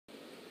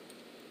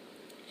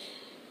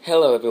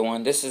Hello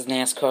everyone, this is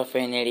NASCAR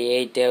fan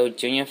 88 Dale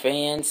Jr.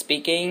 fan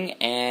speaking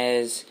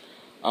as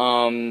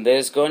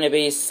there's going to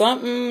be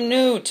something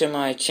new to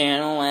my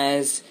channel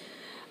as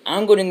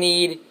I'm going to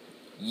need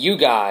you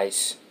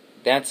guys.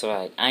 That's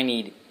right, I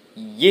need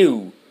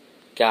you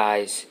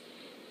guys.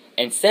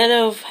 Instead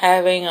of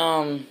having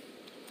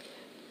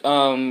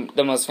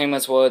the most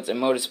famous words in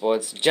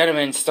motorsports,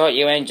 gentlemen, start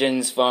your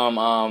engines from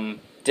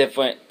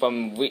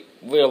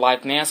real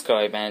life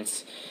NASCAR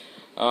events.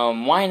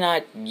 Why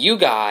not you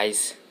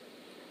guys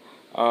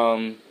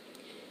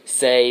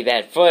say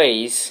that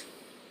phrase?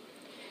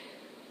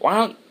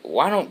 Why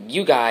don't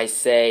you guys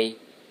say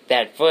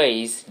that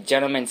phrase?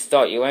 Gentlemen,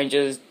 start your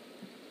engines.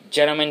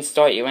 Gentlemen,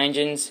 start your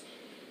engines.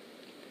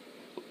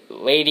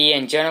 Lady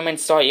and gentlemen,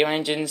 start your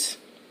engines.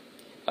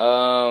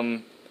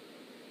 Drivers,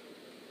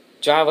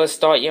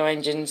 start your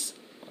engines.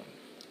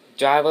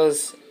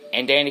 Drivers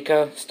and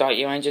Danica, start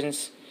your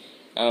engines.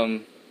 Any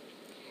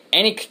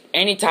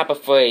type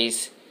of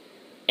phrase,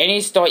 any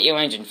start your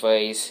engine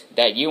phrase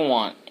that you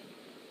want.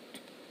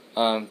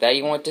 That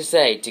you want to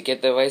say to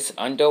get the race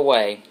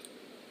underway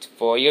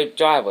for your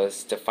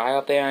drivers to fire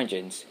up their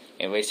engines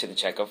and race to the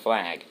checker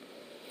flag.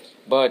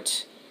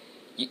 But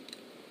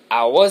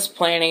I was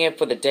planning it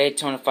for the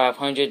Daytona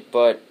 500,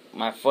 but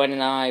my friend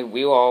and I,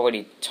 we were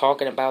already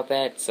talking about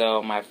that.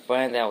 So my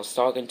friend that I was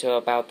talking to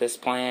about this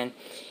plan,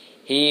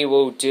 he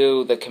will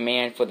do the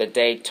command for the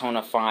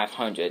Daytona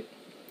 500.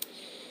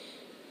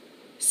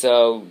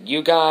 So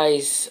you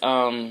guys,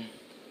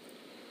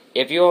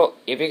 if you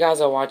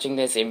guys are watching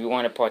this and you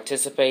want to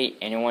participate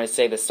and you want to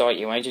say the start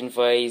your engine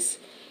phrase,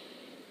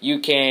 you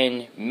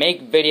can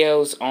make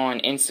videos on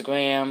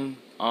Instagram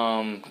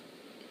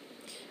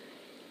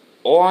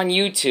or on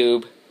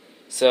YouTube,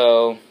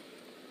 so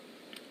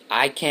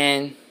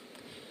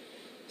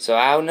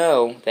I'll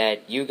know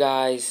that you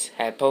guys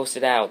have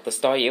posted out the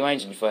start your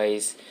engine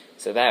phrase,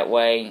 so that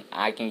way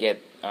I can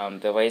get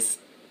the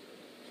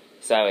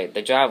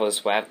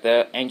drivers will have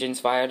their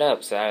engines fired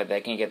up so they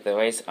can get the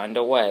race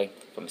underway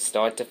from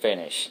start to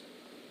finish.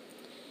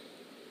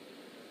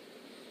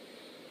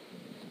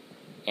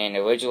 And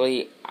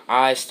originally,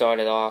 I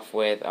started off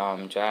with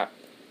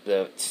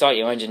the start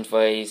your engine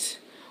phrase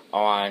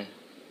on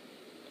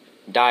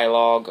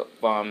dialogue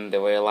from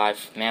the real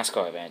life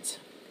NASCAR events.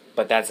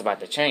 But that's about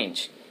to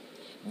change.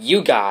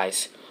 You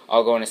guys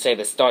are going to say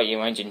the start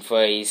your engine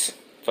phrase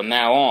from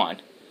now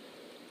on.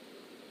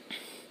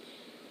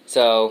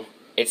 So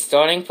it's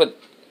starting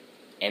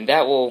and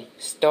that will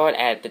start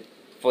at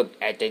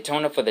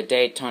Daytona for the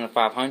Daytona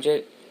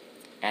 500,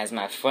 as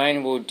my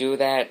friend will do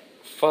that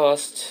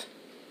first,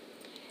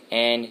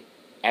 and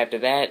after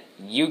that,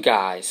 you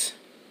guys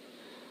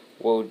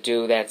will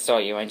do that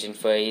start your engine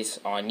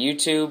phrase on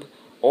YouTube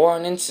or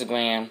on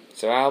Instagram,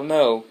 so I'll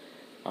know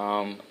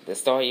the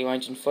start your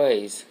engine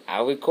phrase.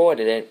 I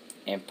recorded it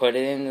and put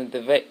it in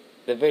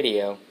the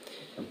video,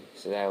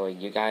 so that way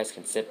you guys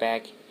can sit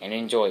back and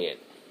enjoy it.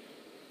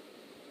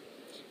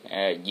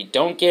 You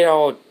don't get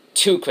all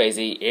too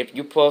crazy. If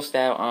you post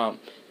out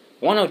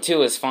 1 or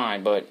 2 is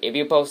fine, but if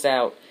you post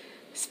out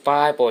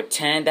 5 or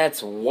 10,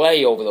 that's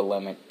way over the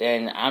limit.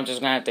 Then I'm just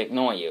gonna have to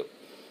ignore you.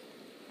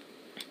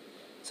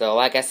 So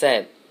like I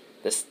said,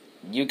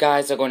 you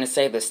guys are going to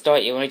say the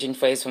start your engine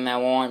phrase from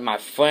now on. My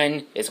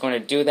friend is going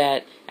to do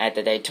that at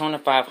the Daytona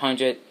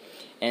 500,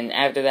 and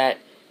after that,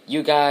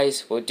 you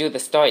guys will do the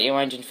start your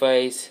engine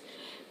phrase.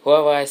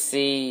 Whoever I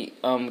see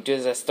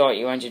does a start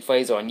your engine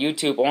phrase on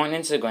YouTube or on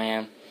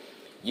Instagram,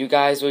 you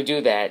guys will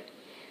do that.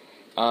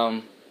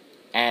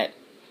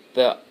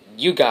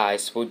 You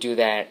guys will do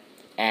that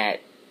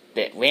at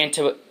the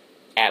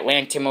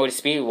Atlanta Motor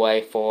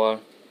Speedway for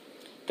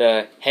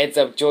the Heads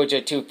Up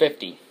Georgia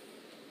 250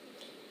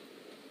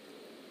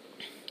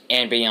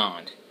 and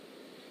beyond.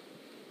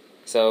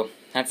 So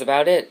that's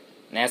about it.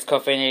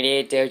 NASCAR fan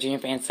 88 Dale Jr.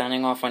 fan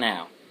signing off for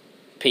now.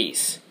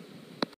 Peace.